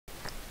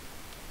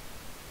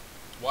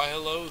Why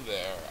hello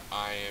there,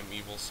 I am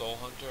Evil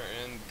SoulHunter,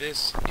 and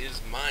this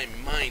is my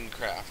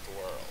Minecraft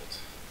world.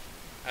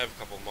 I have a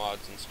couple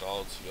mods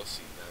installed, so you'll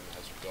see them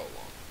as we go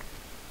along.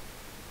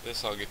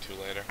 This I'll get to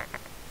later.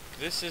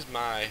 This is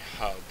my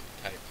hub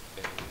type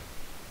thing.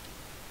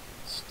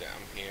 It's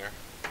down here.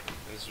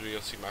 And this is where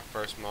you'll see my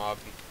first mob,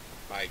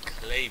 my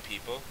clay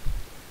people.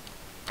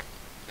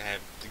 I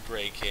have the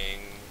Grey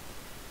King,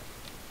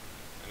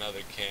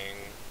 another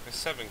king, there's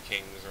 7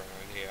 kings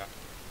around here.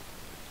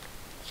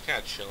 Just kind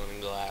of chilling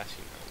in glass,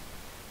 you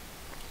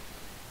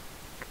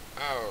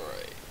know.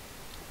 Alright.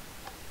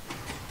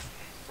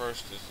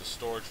 First is the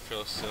storage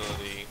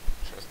facility.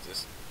 Just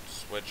this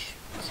switch.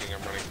 Seeing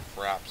I'm running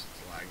fraps,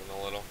 it's lagging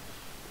a little.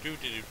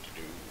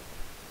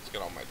 Let's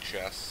get all my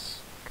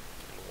chests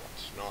and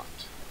what's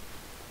not.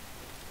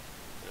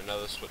 And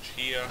another switch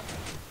here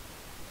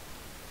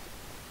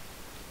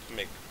to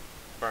make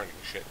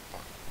burning shit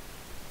fun.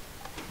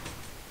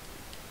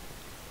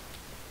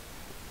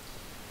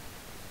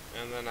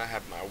 And then I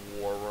have my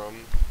war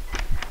room.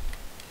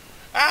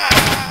 My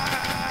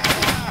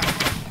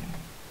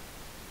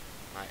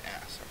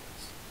ass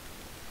hurts.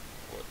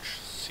 Which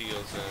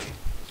seals in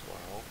as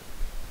well.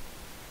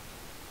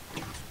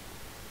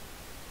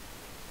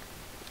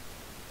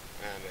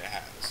 And it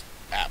has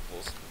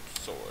apples,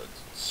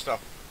 swords,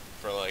 stuff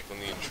for like when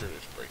the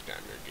intruders break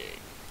down your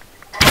gate.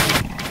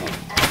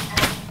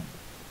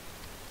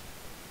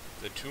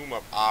 The Tomb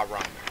of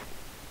Ramen.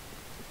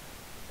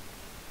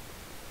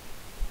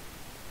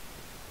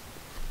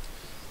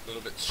 A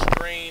little bit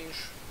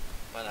strange,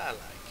 but I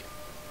like it.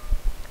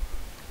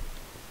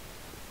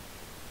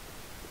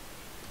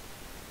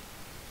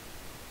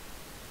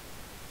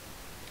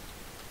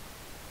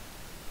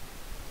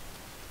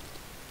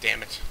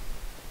 Damn it.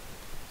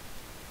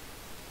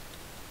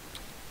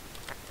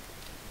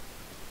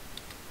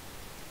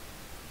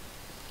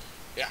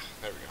 Yeah,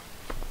 there we go.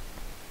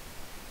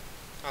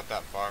 Not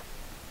that far.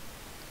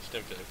 Just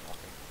didn't feel like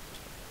walking.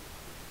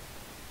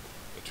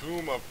 The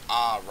Tomb of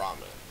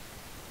Ramen.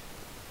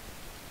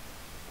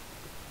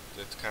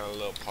 It's kind of a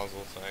little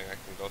puzzle thing. I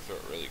can go through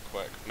it really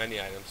quick. Many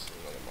items is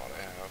another mod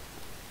I have.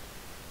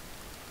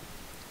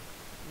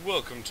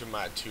 Welcome to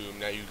my tomb.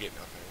 Now you get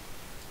nothing.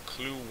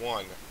 Clue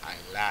 1. I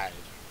lied.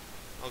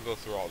 I'll go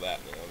through all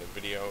that in another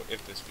video.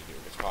 If this video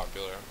gets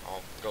popular,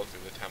 I'll go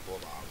through the Temple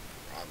of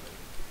Ramen.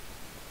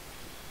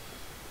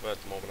 But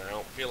at the moment I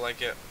don't feel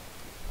like it.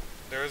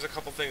 There is a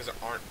couple things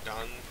that aren't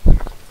done, and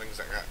a couple things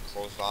that got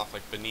closed off.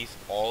 Like beneath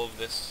all of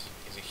this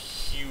is a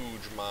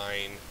huge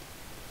mine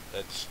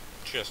that's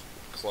just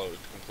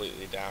closed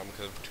completely down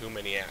because of too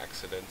many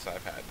accidents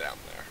I've had down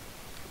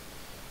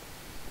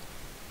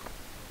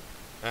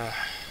there.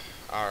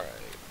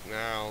 Alright,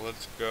 now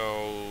let's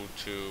go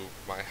to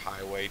my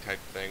highway type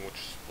thing,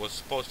 which was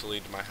supposed to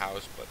lead to my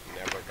house but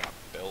never got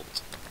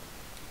built.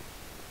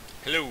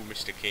 Hello,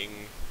 Mr.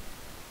 King.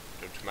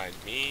 Don't mind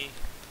me.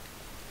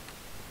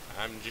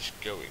 I'm just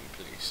going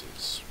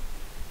places.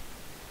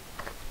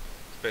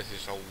 It's basically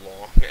just a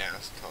long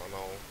ass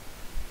tunnel.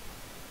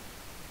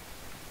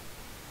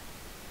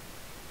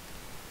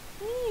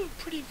 Ooh,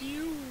 pretty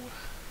view.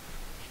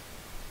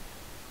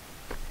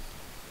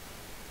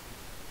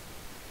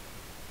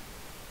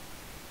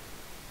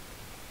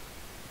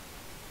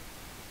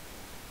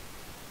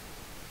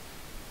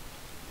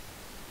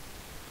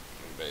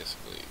 And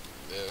basically,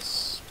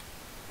 this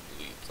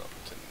leads up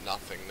to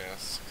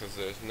nothingness because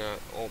there's not.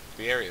 Oh,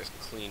 the area's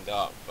cleaned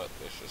up, but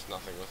there's just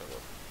nothing was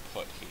ever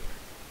put here.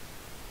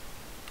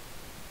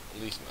 At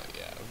least not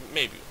yet.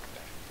 Maybe one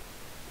day.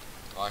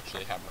 I'll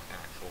actually have my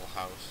actual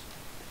house.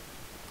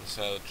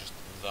 Instead of just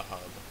the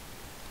hub.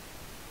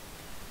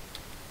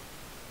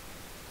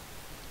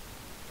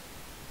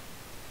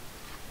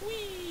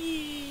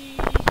 Whee!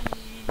 I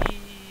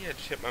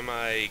just hit my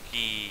mic.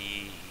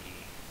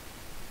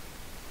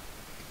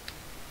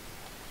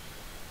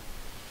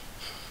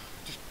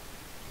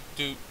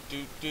 Do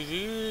do do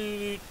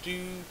do do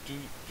do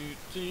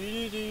do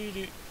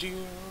do do.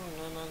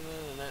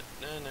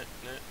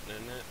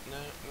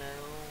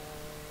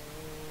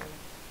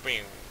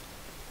 Bam.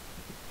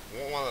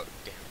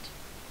 Damn it.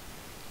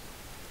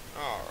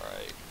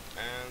 Alright,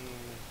 and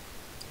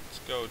let's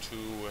go to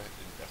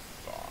the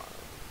farm.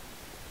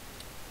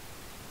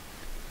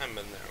 I haven't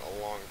been there in a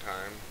long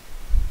time.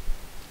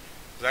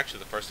 It was actually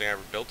the first thing I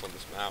ever built on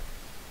this map,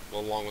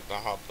 along with the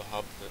hub,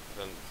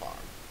 then the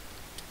farm.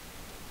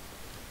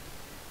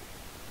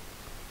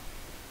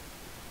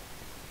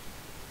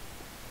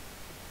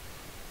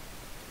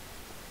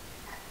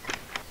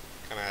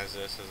 Kinda has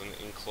this as an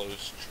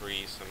enclosed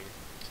tree, some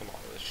all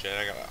this shit.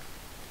 I gotta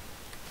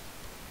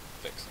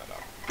fix that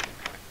up.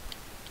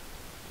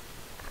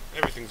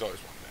 Everything's always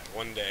one day.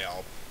 One day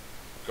I'll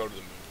go to the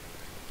moon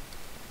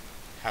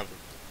and have a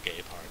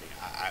gay party.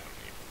 I don't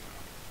even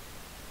know.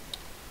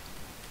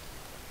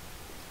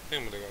 I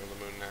think I'm gonna go to the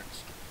moon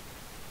next.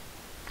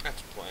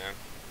 That's the plan.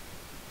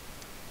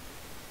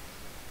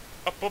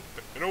 Up, up,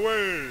 and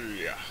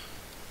away! Is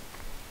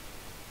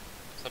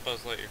that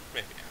Buzz Lightyear?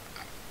 Maybe. I don't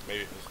know.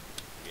 Maybe it was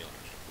Neil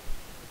Armstrong.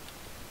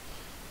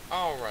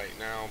 Alright,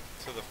 now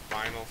to the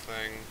final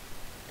thing.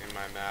 in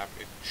my map.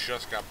 It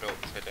just got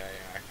built today,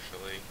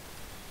 actually.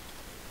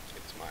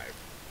 It's my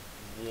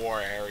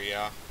war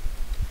area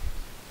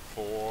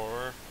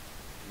for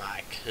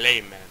my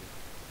claymen.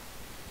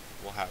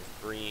 We'll have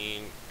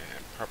green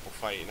and purple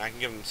fight, and I can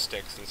give them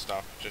sticks and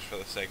stuff just for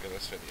the sake of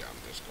this video.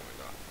 I'm just going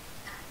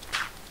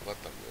to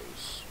let them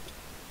loose.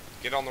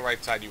 Get on the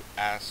right side, you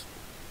ass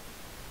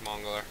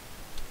mongoler.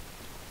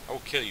 I will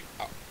kill you.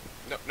 Oh.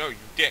 No, you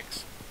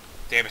dicks.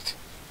 Damn it.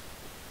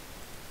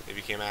 They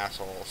became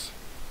assholes.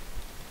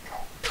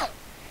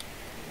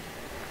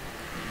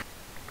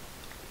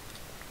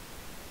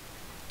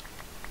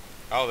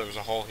 Oh, there was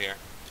a hole here.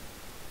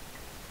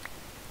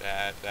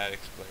 That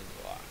explains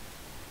a lot.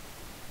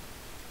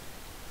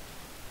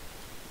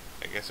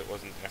 I guess it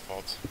wasn't their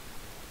fault.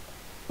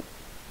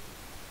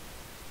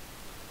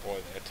 Or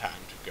their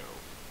time to go.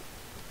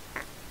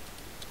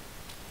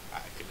 I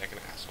feel like an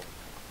asshole.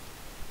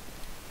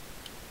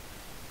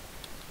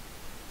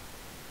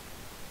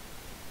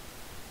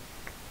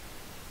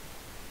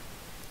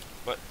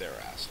 But they're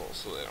assholes,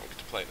 so they don't get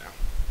to play now.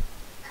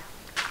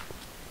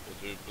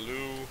 We'll do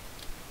blue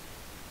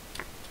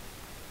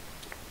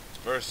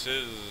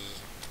versus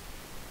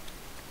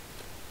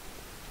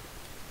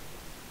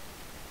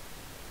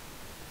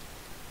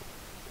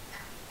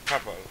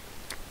purple.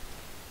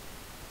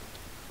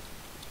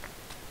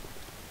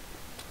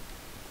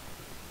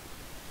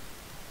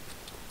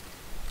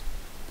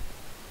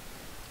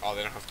 Oh,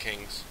 they don't have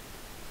kings.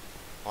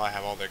 Well, I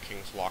have all their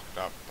kings locked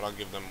up, but I'll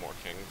give them more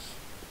kings.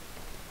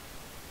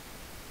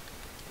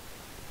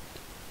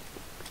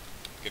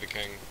 Get a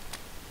king.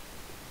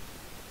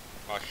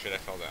 Oh shit, I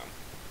fell down.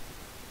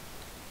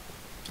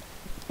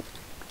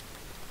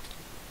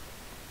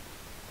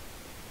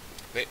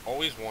 They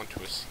always want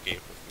to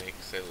escape with me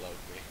because they love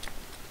me.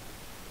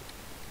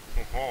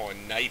 Oh, a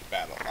night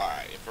battle.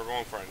 Alright, if we're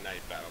going for a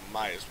night battle,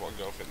 might as well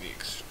go for the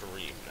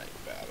extreme night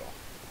battle.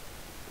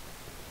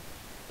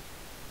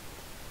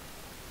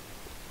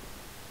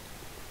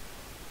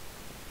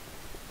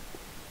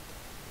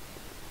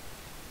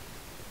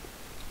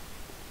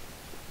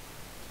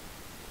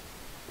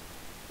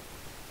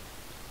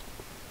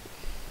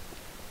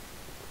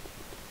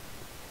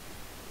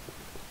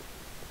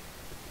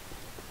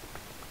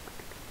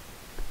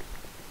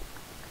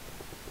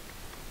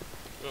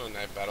 Do a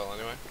night battle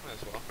anyway, might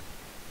as well.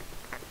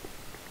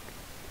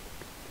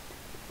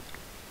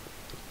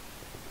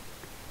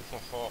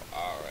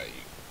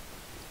 Alright.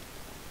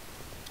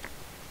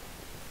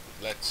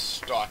 Let's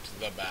start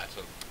the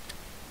battle.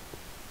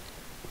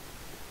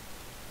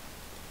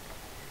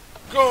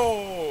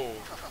 Go!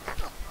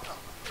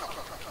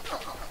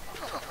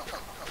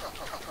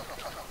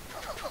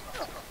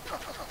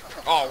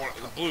 Oh,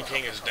 the blue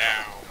king is down.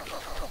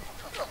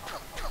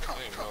 I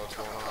don't even know what's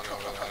going on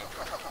over there.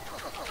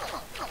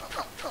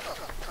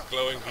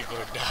 Glowing people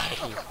are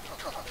dying.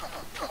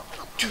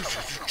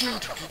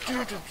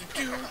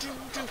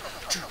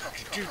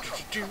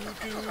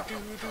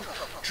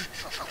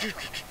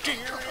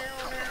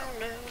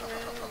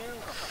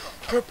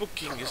 Purple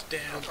king is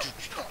down.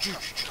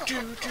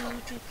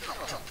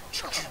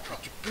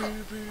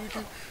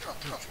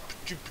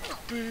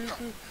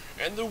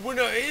 And the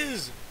winner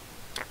is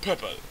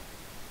purple.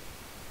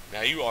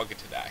 Now you all get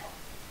to die.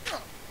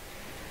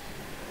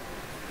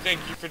 Thank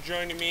you for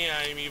joining me.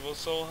 I am Evil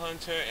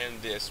SoulHunter,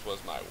 and this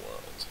was my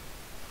world.